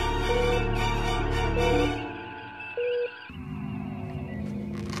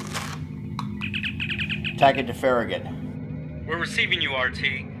 Tack it to Farragut. We're receiving you, RT.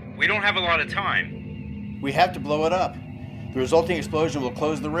 We don't have a lot of time. We have to blow it up. The resulting explosion will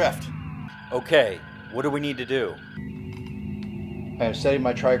close the rift. Okay, what do we need to do? I am setting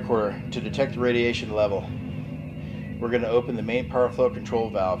my tricorder to detect the radiation level. We're going to open the main power flow control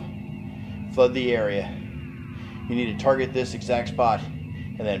valve. Flood the area. You need to target this exact spot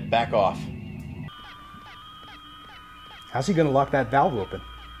and then back off. How's he going to lock that valve open?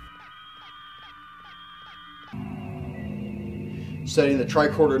 Setting the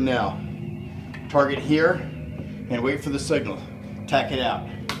tricorder now. Target here and wait for the signal. Tack it out.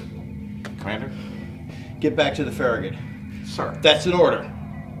 Commander? Get back to the Farragut. Sir. That's an order.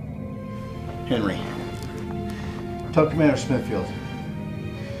 Henry. Tell Commander Smithfield.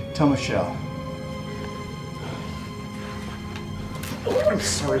 Tell Michelle. I'm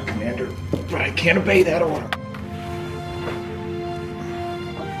sorry, Commander, but I can't obey that order.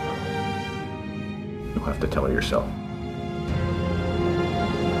 You'll have to tell her yourself.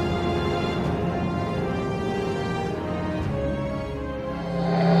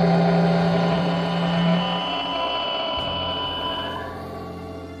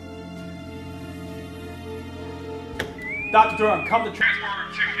 Dr. Durham, come to transport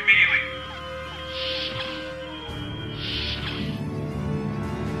room 6 immediately.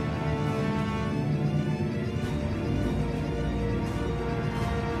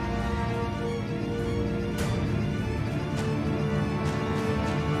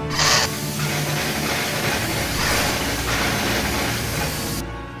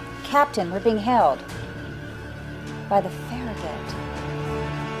 Captain, we're being held by the Farragut.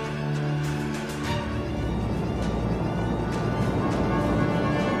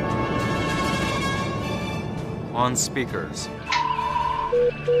 On speakers.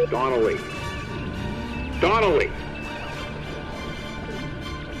 Donnelly. Donnelly!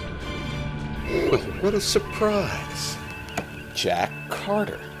 What a surprise. Jack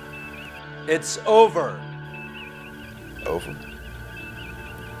Carter. It's over. Over?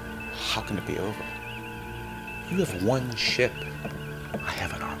 How can it be over? You have one ship. I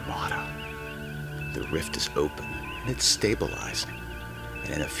have an armada. The rift is open, and it's stabilizing.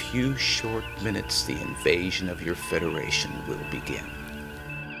 And in a few short minutes, the invasion of your Federation will begin.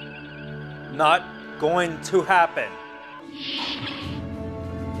 Not going to happen.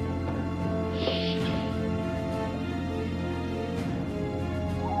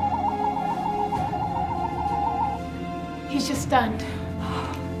 He's just stunned.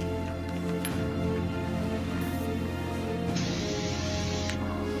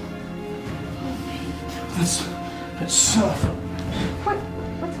 That's soft.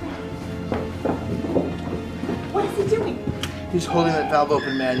 What is he doing? He's holding that valve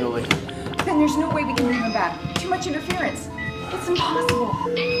open manually. Then there's no way we can bring him back. Too much interference. It's impossible.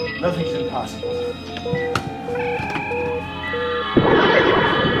 Nothing's impossible.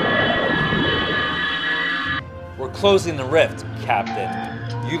 We're closing the rift,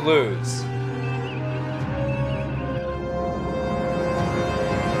 Captain. You lose.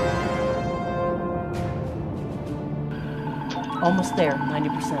 Almost there,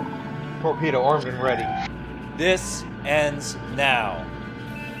 90%. Torpedo armed and ready. This ends now.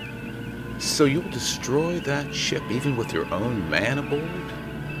 So you'll destroy that ship even with your own man aboard?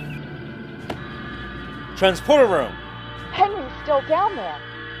 Transporter room. Henry's still down there.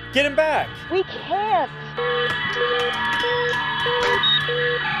 Get him back. We can't.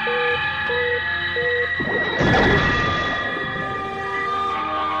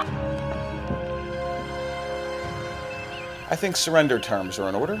 I think surrender terms are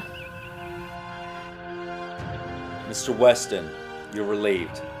in order. Mr. Weston, you're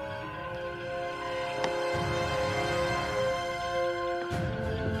relieved.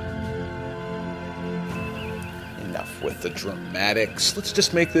 Enough with the dramatics. Let's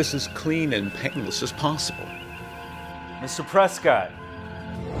just make this as clean and painless as possible. Mr. Prescott.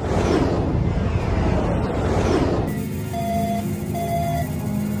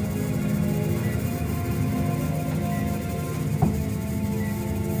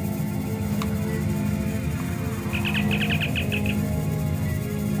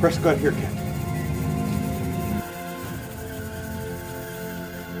 Prescott here, Captain.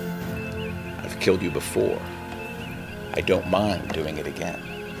 I've killed you before. I don't mind doing it again.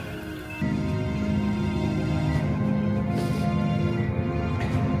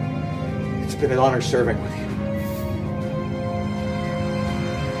 It's been an honor serving with you.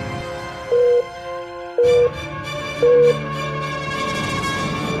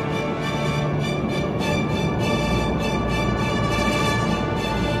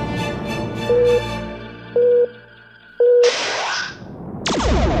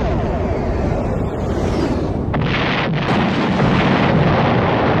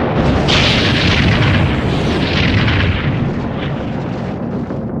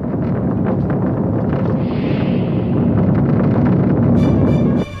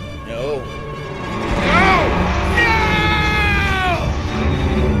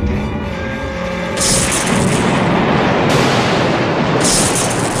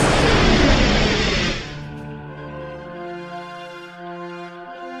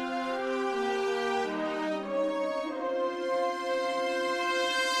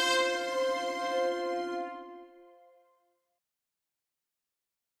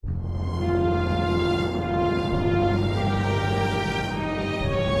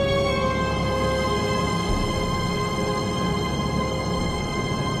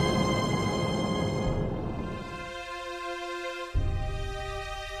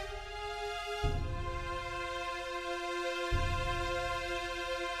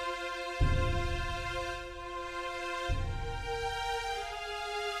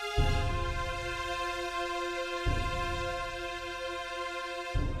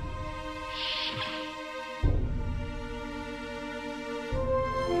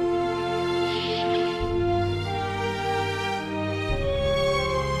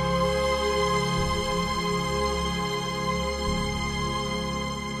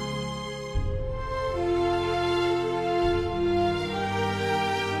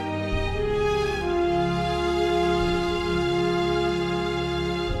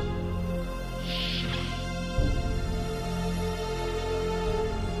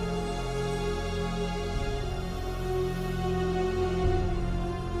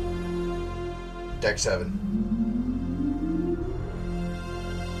 Deck 7.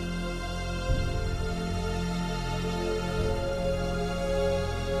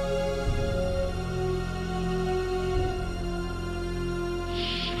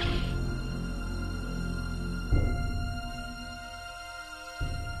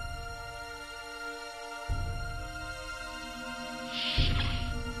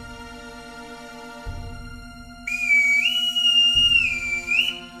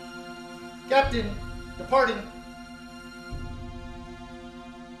 Captain, departing.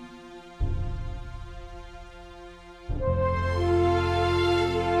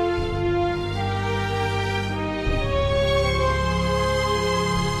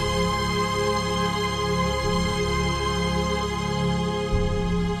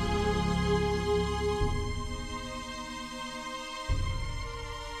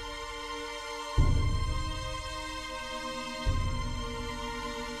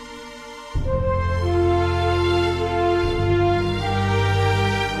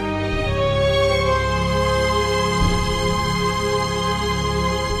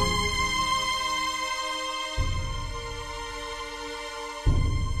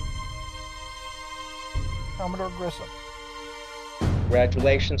 Commodore Grissom.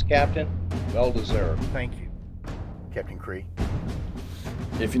 Congratulations, Captain. Well deserved. Thank you. Captain Cree.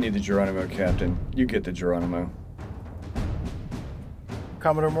 If you need the Geronimo, Captain, you get the Geronimo.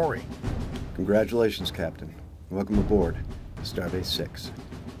 Commodore Maury. Congratulations, Captain. Welcome aboard, Starbase 6.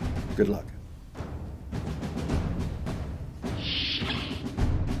 Good luck.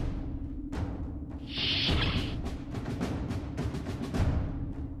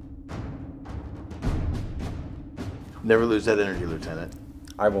 Never lose that energy, Lieutenant.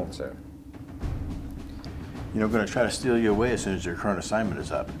 I won't, sir. You know, I'm going to try to steal you away as soon as your current assignment is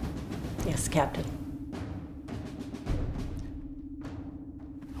up. Yes, Captain.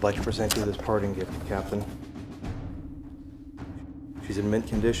 I'd like to present you this parting gift, Captain. She's in mint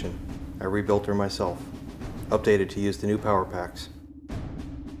condition. I rebuilt her myself. Updated to use the new power packs.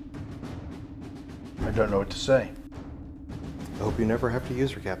 I don't know what to say. I hope you never have to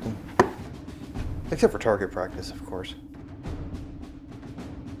use her, Captain. Except for target practice, of course.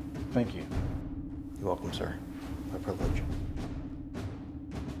 Thank you. You're welcome, sir. My privilege.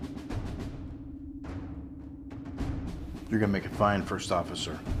 You're going to make a fine first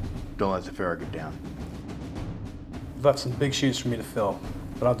officer. Don't let the Farragut down. You've left some big shoes for me to fill,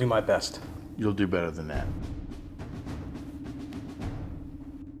 but I'll do my best. You'll do better than that.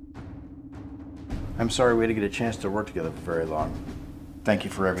 I'm sorry we didn't get a chance to work together for very long. Thank you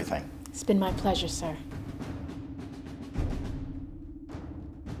for everything. It's been my pleasure, sir.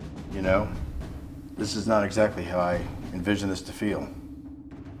 You know, this is not exactly how I envisioned this to feel.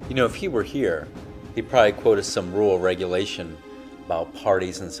 You know, if he were here, he'd probably quote us some rule or regulation about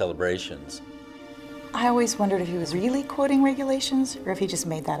parties and celebrations. I always wondered if he was really quoting regulations or if he just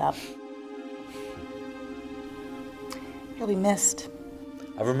made that up. He'll be missed.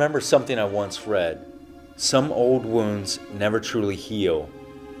 I remember something I once read. Some old wounds never truly heal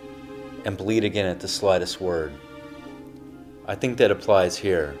and bleed again at the slightest word. I think that applies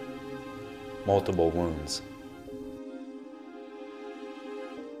here. Multiple wounds.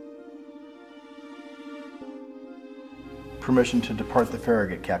 Permission to depart the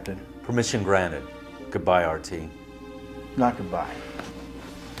Farragut, Captain. Permission granted. Goodbye, RT. Not goodbye.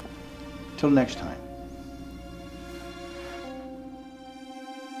 Till next time.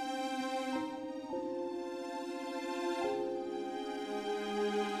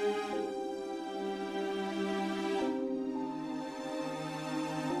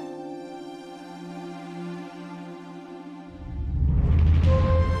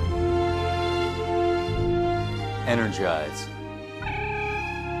 Energize.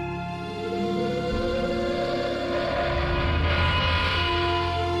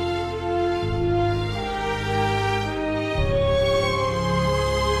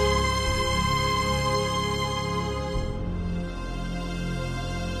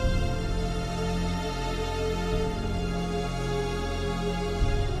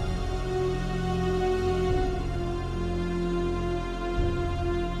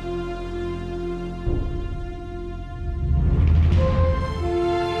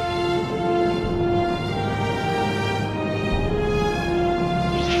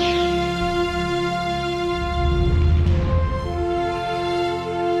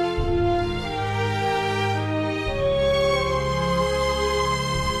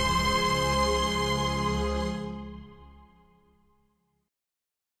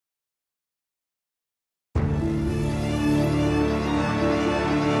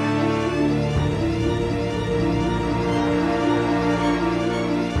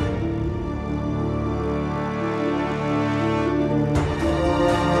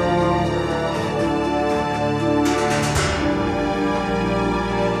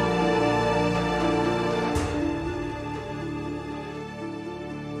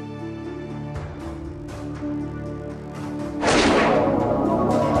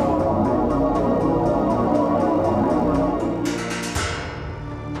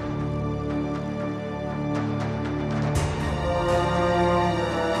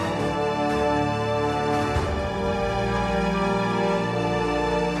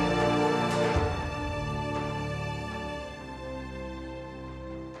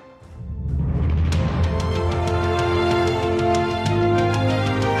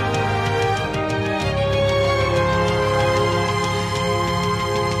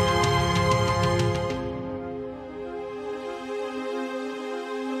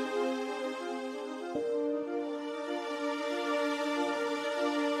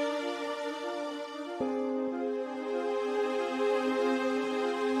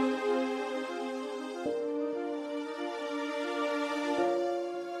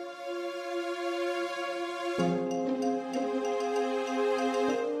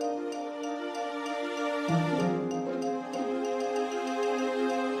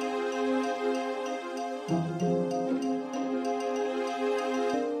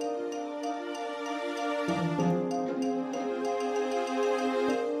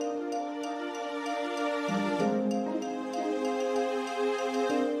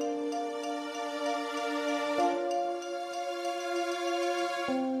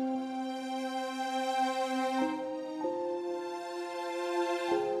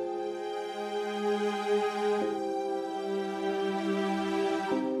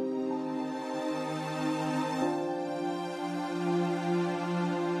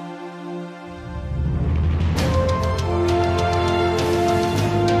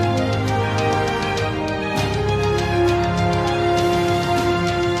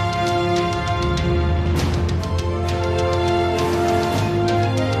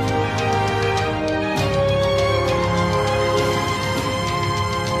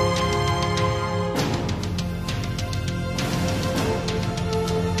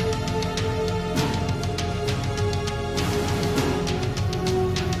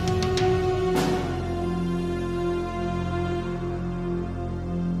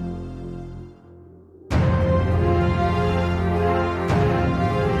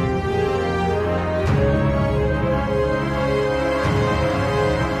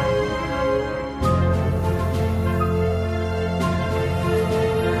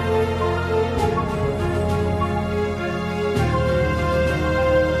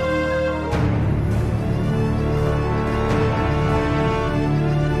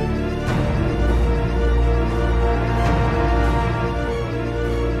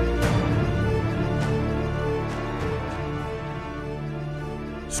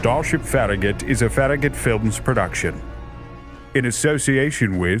 Starship Farragut is a Farragut Films production. In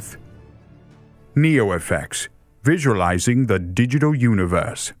association with NeoFX, visualizing the digital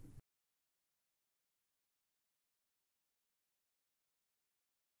universe.